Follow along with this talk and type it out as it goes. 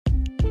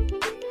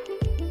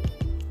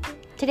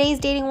Today's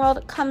dating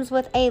world comes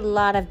with a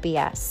lot of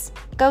BS.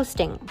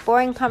 Ghosting,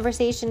 boring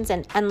conversations,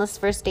 and endless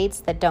first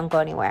dates that don't go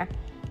anywhere.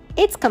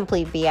 It's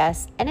complete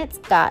BS, and it's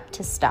got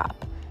to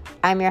stop.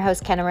 I'm your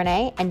host, Kenna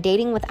Renee, and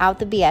Dating Without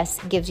the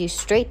BS gives you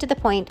straight to the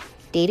point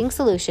dating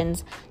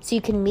solutions so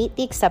you can meet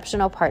the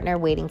exceptional partner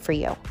waiting for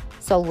you.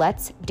 So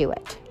let's do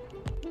it.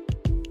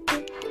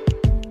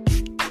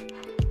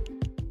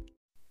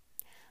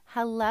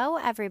 Hello,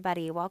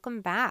 everybody.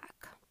 Welcome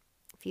back.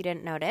 If you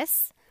didn't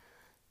notice,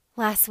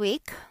 last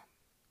week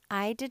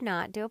I did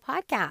not do a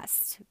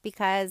podcast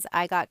because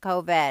I got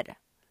COVID.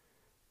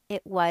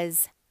 It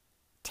was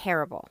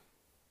terrible.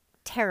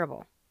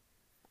 Terrible.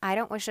 I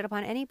don't wish it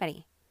upon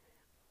anybody.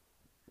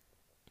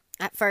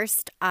 At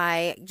first,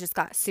 I just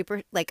got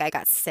I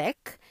got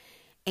sick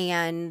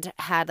and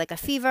had a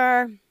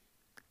fever,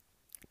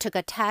 took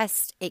a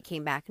test, it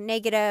came back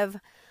negative.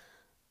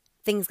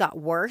 Things got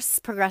worse,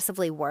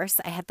 progressively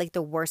worse. I had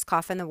the worst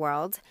cough in the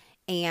world.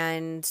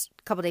 And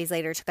a couple days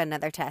later, took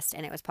another test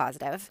and it was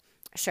positive,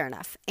 sure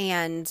enough.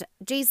 And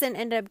Jason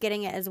ended up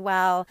getting it as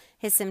well.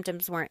 His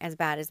symptoms weren't as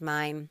bad as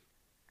mine.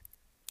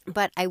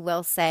 But I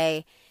will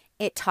say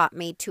it taught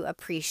me to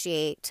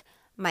appreciate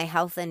my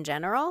health in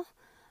general.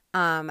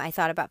 I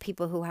thought about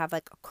people who have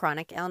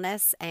chronic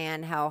illness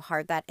and how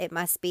hard that it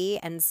must be.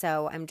 And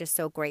so I'm just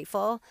so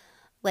grateful.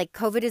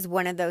 COVID is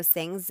one of those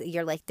things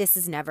you're this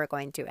is never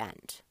going to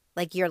end.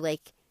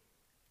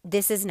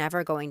 This is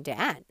never going to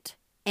end.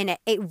 And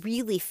it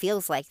really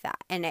feels like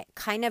that. And it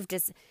kind of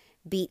just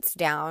beats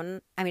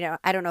down. I mean,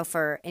 I don't know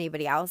for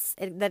anybody else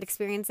that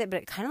experienced it,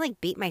 but it kind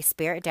of beat my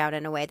spirit down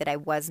in a way that I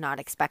was not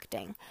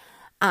expecting.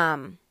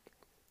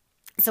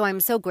 So I'm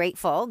so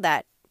grateful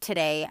that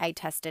today I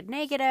tested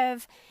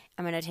negative.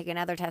 I'm going to take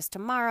another test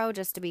tomorrow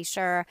just to be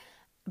sure,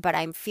 but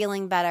I'm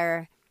feeling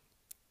better.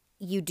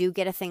 You do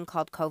get a thing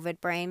called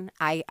COVID brain.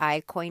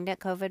 I coined it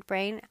COVID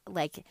brain.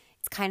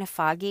 It's kind of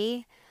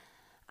foggy.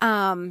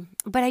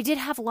 But I did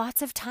have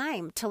lots of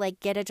time to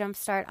get a jump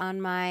start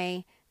on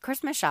my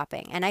Christmas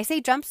shopping. And I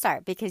say jump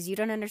start because you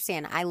don't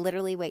understand. I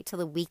literally wait till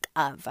the week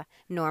of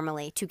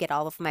normally to get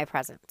all of my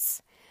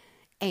presents.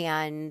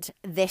 And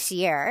this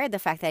year, the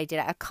fact that I did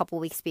it a couple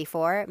weeks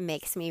before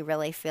makes me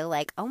really feel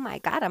oh my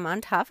God, I'm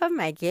on top of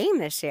my game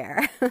this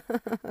year.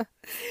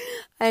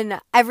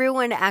 And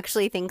everyone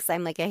actually thinks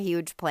I'm a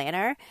huge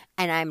planner,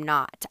 and I'm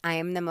not. I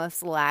am the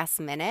most last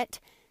minute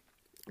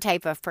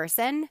type of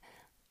person.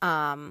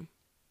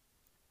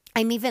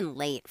 I'm even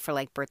late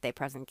for birthday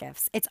present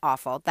gifts. It's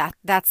awful.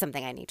 That's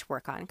something I need to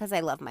work on because I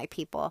love my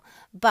people.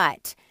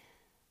 But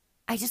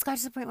I just got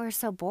to the point where I was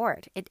so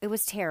bored. It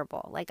was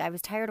terrible. I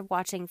was tired of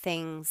watching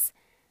things.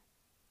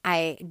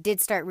 I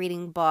did start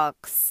reading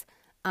books.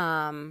 But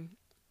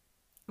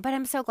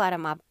I'm so glad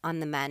I'm up on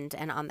the mend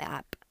and on the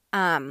up.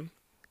 And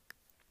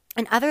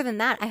other than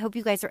that, I hope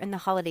you guys are in the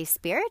holiday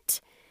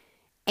spirit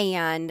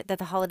and that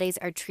the holidays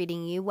are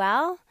treating you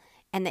well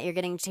and that you're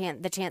getting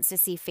the chance to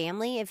see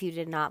family if you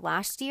did not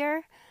last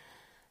year.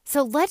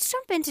 So let's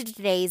jump into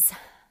today's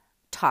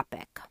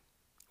topic.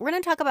 We're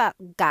going to talk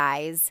about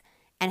guys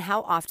and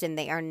how often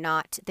they are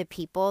not the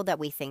people that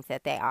we think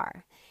that they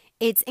are.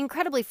 It's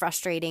incredibly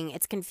frustrating.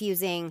 It's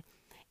confusing.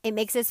 It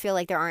makes us feel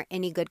like there aren't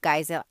any good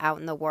guys out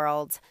in the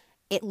world.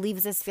 It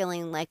leaves us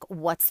feeling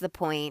what's the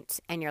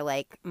point? And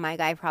you're my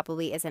guy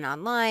probably isn't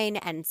online,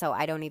 and so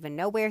I don't even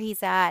know where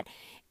he's at.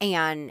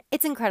 And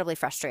it's incredibly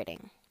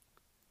frustrating.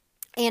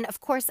 And of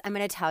course, I'm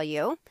going to tell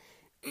you,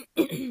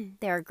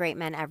 there are great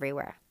men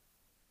everywhere.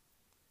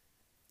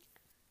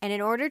 And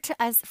in order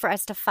for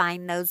us to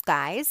find those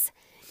guys,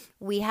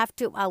 we have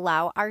to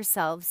allow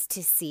ourselves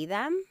to see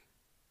them,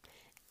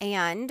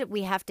 and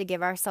we have to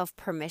give ourselves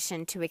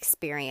permission to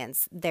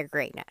experience their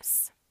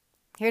greatness.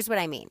 Here's what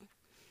I mean.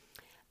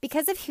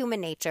 Because of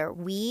human nature,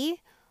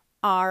 we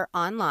are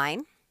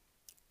online,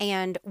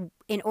 and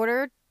in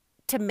order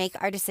to make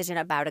our decision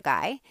about a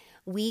guy,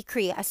 we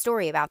create a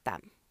story about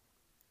them.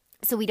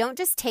 So we don't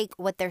just take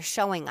what they're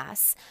showing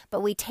us, but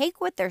we take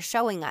what they're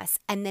showing us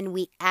and then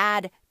we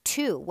add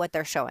to what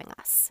they're showing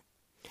us.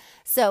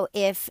 So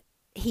if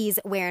he's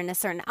wearing a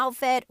certain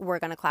outfit, we're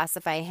going to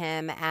classify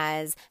him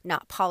as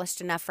not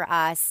polished enough for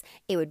us.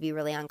 It would be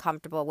really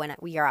uncomfortable when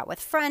you're out with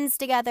friends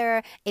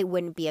together. It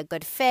wouldn't be a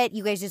good fit.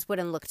 You guys just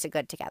wouldn't look too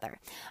good together.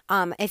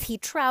 If he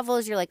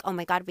travels, you're oh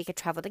my God, we could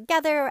travel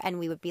together, and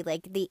we would be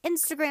the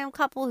Instagram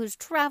couple who's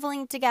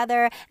traveling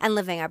together and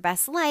living our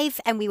best life,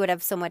 and we would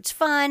have so much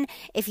fun.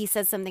 If he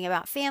says something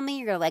about family,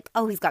 you're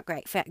oh, he's got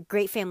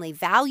great family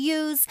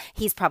values.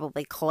 He's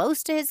probably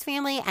close to his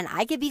family, and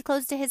I could be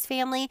close to his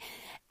family.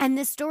 And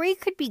the story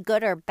could be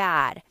good or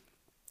bad,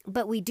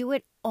 but we do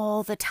it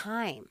all the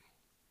time.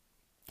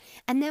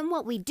 And then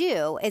what we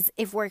do is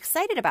if we're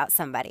excited about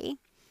somebody,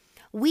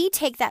 we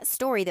take that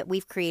story that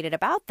we've created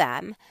about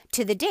them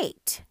to the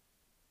date.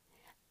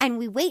 And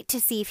we wait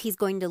to see if he's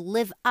going to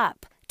live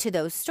up to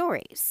those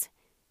stories.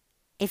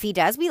 If he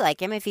does, we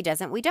like him. If he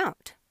doesn't, we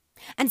don't.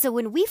 And so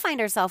when we find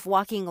ourselves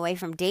walking away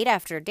from date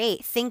after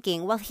date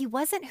thinking, well, he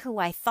wasn't who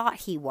I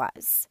thought he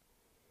was.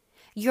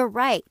 You're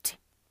right.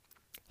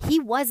 He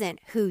wasn't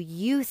who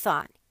you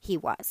thought he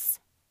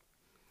was.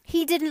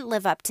 He didn't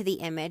live up to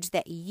the image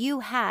that you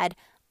had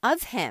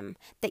of him,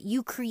 that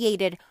you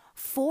created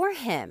for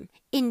him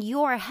in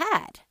your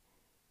head.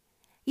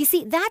 You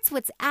see, that's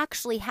what's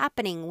actually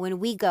happening when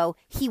we go,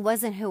 he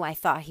wasn't who I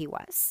thought he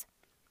was.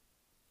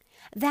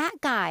 That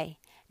guy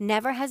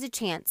never has a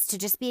chance to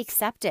just be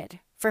accepted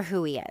for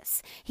who he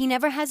is. He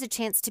never has a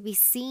chance to be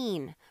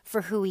seen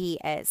for who he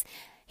is.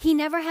 He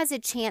never has a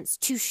chance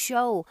to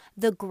show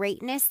the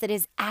greatness that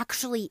is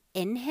actually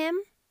in him.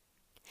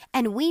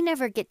 And we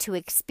never get to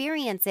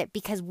experience it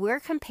because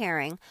we're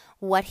comparing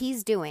what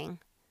he's doing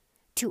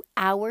to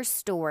our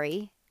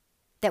story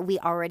that we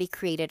already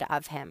created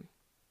of him.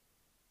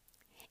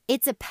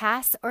 It's a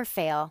pass or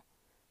fail,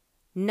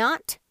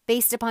 not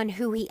based upon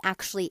who he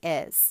actually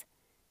is,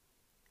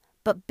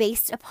 but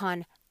based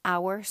upon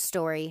our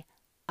story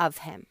of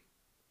him.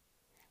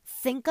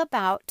 Think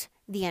about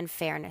the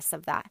unfairness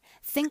of that.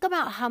 Think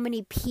about how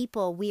many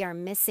people we are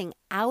missing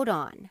out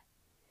on,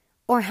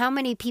 or how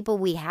many people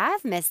we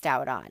have missed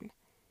out on,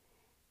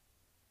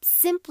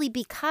 simply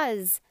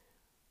because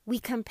we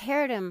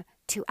compared him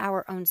to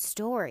our own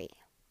story.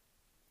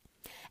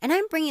 And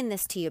I'm bringing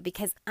this to you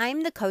because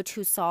I'm the coach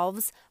who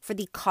solves for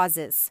the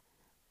causes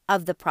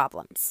of the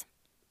problems.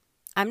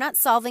 I'm not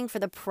solving for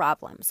the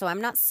problem. So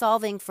I'm not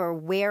solving for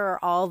where are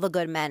all the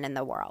good men in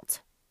the world.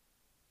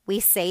 We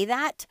say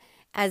that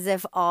as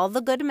if all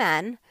the good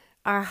men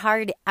are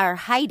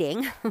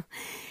hiding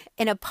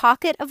in a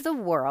pocket of the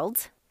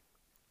world,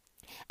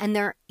 and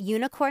they're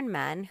unicorn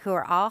men who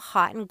are all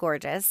hot and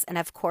gorgeous and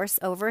of course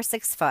over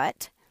 6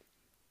 foot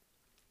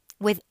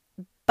with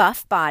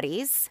buff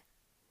bodies,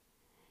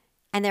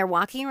 and they're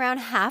walking around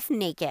half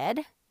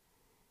naked,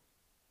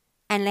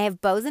 and they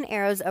have bows and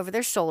arrows over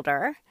their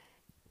shoulder,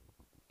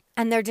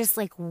 and they're just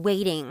like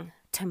waiting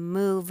to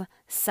move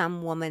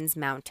some woman's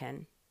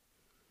mountain,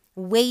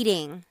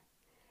 waiting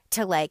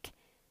to like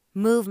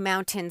move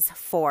mountains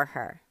for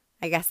her.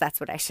 I guess that's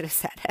what I should have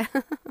said.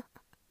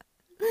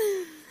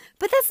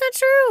 But that's not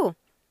true.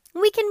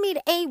 We can meet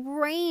a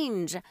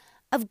range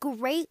of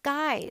great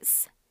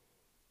guys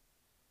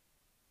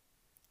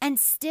and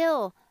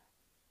still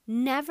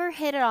never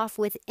hit it off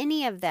with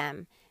any of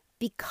them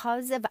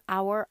because of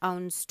our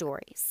own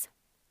stories.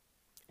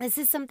 This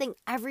is something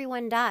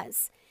everyone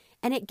does,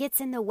 and it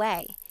gets in the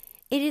way.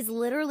 It is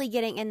literally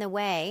getting in the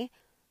way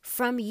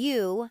from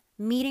you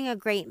meeting a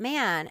great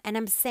man. And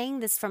I'm saying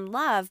this from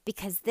love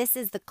because this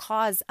is the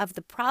cause of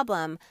the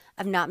problem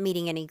of not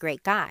meeting any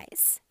great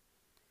guys.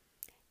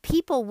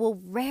 People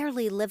will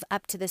rarely live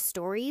up to the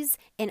stories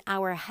in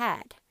our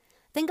head.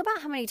 Think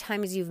about how many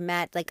times you've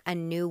met like a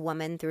new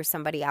woman through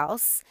somebody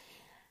else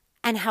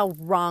and how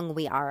wrong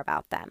we are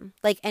about them.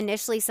 Like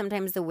initially,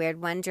 sometimes the weird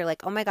ones, you're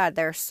like, oh my God,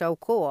 they're so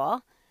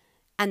cool.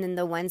 And then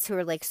the ones who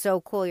are like so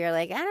cool, you're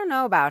like, I don't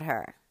know about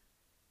her.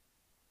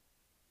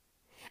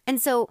 And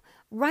so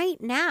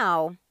right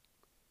now,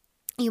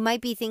 you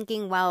might be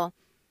thinking, well,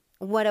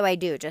 what do I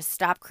do? Just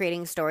stop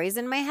creating stories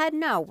in my head?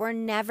 No, we're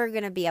never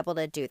going to be able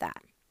to do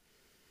that.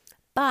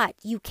 But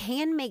you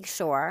can make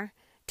sure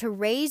to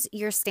raise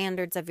your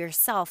standards of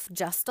yourself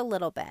just a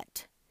little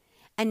bit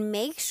and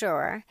make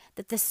sure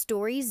that the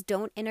stories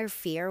don't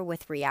interfere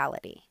with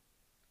reality.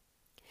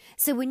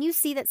 So when you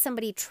see that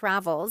somebody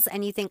travels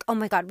and you think, oh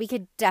my God, we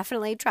could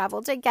definitely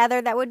travel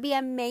together, that would be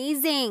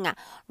amazing.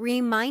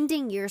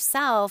 Reminding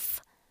yourself,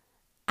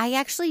 I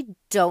actually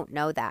don't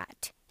know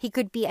that. He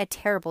could be a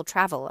terrible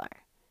traveler.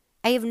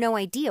 I have no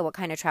idea what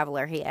kind of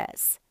traveler he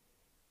is.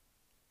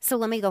 So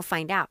let me go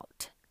find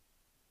out.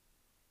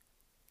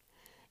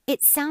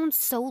 It sounds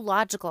so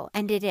logical,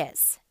 and it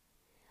is.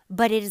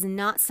 But it is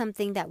not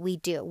something that we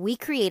do. We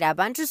create a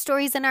bunch of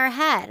stories in our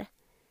head,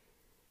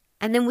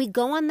 and then we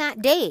go on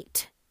that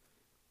date,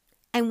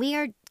 and we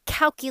are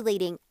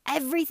calculating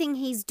everything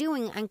he's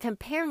doing and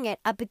comparing it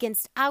up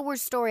against our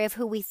story of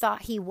who we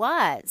thought he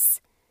was.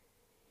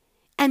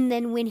 And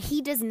then when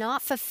he does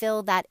not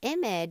fulfill that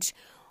image,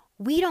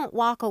 we don't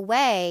walk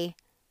away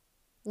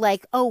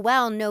like, oh,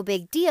 well, no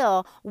big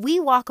deal. We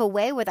walk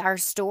away with our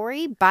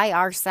story by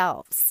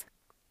ourselves,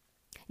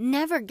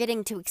 never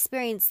getting to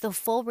experience the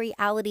full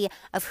reality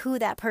of who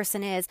that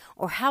person is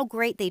or how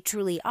great they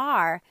truly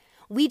are.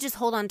 We just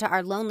hold on to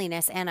our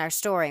loneliness and our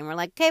story, and we're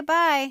like, okay,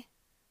 bye.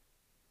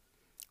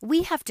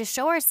 We have to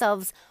show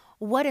ourselves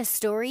what a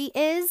story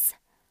is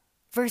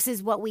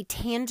versus what we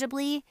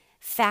tangibly,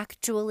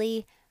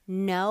 factually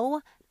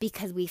know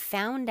because we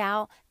found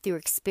out through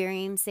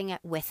experiencing it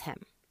with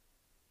him.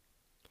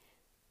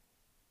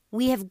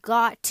 We have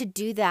got to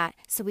do that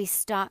so we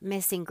stop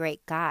missing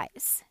great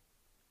guys.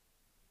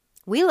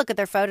 We look at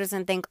their photos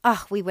and think,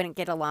 oh, we wouldn't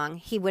get along.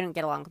 He wouldn't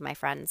get along with my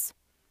friends.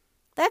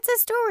 That's a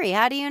story.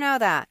 How do you know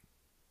that?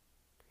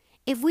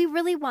 If we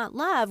really want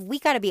love, we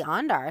got to be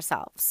on to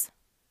ourselves.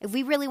 If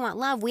we really want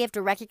love, we have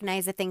to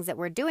recognize the things that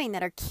we're doing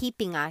that are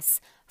keeping us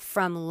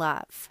from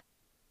love.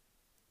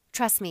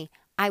 Trust me,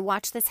 I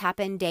watch this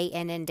happen day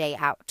in and day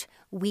out.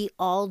 We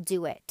all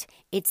do it.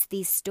 It's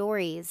these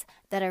stories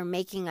that are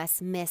making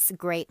us miss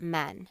great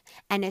men.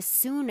 And as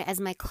soon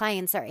as my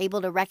clients are able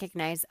to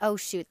recognize, oh,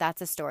 shoot,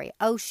 that's a story.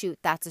 Oh, shoot,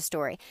 that's a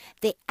story.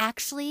 They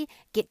actually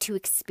get to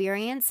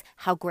experience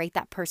how great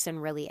that person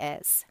really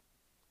is.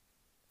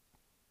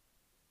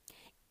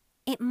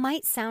 It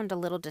might sound a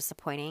little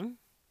disappointing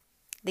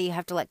that you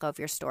have to let go of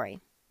your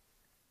story.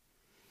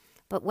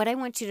 But what I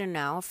want you to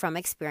know from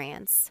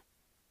experience,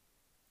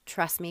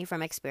 trust me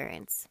from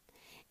experience,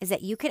 is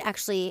that you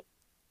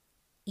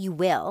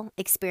will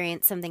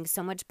experience something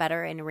so much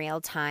better in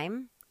real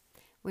time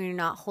when you're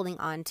not holding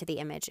on to the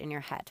image in your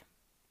head.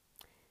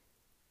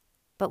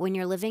 But when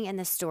you're living in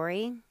the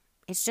story,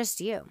 it's just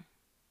you,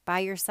 by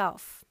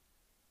yourself,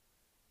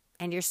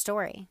 and your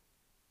story.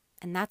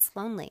 And that's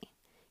lonely.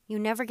 You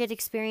never get to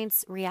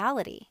experience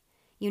reality.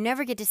 You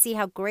never get to see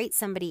how great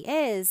somebody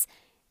is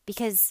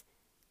because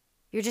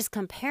you're just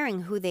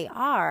comparing who they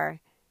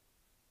are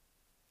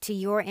to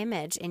your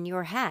image in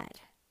your head.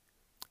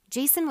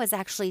 Jason was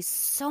actually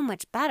so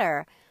much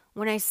better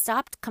when I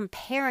stopped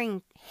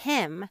comparing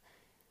him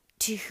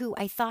to who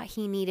I thought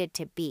he needed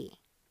to be.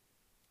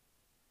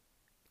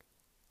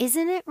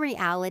 Isn't it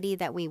reality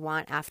that we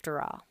want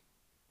after all?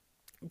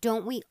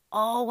 Don't we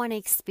all want to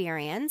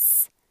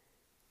experience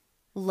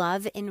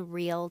love in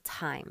real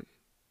time?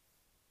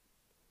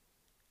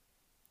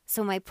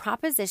 So my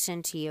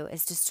proposition to you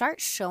is to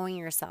start showing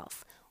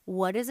yourself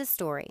what is a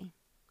story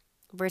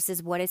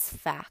versus what is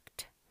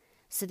fact,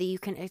 so that you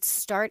can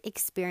start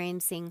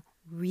experiencing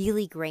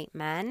really great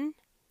men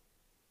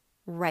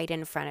right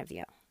in front of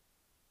you.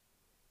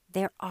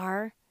 There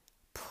are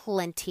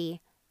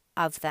plenty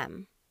of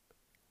them.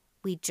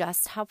 We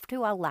just have to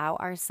allow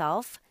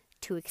ourselves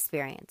to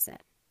experience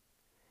it.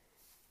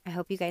 I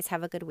hope you guys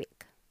have a good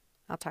week.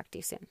 I'll talk to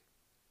you soon.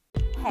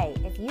 Hey,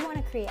 if you want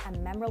to create a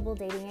memorable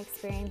dating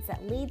experience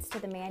that leads to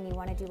the man you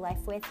want to do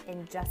life with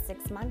in just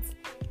 6 months,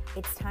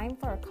 it's time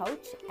for a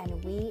coach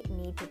and we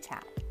need to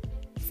chat.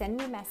 Send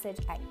me a message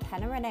at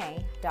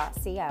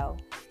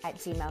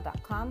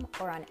kennarenee.co@gmail.com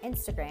or on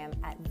Instagram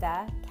at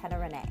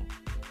thekennarenee.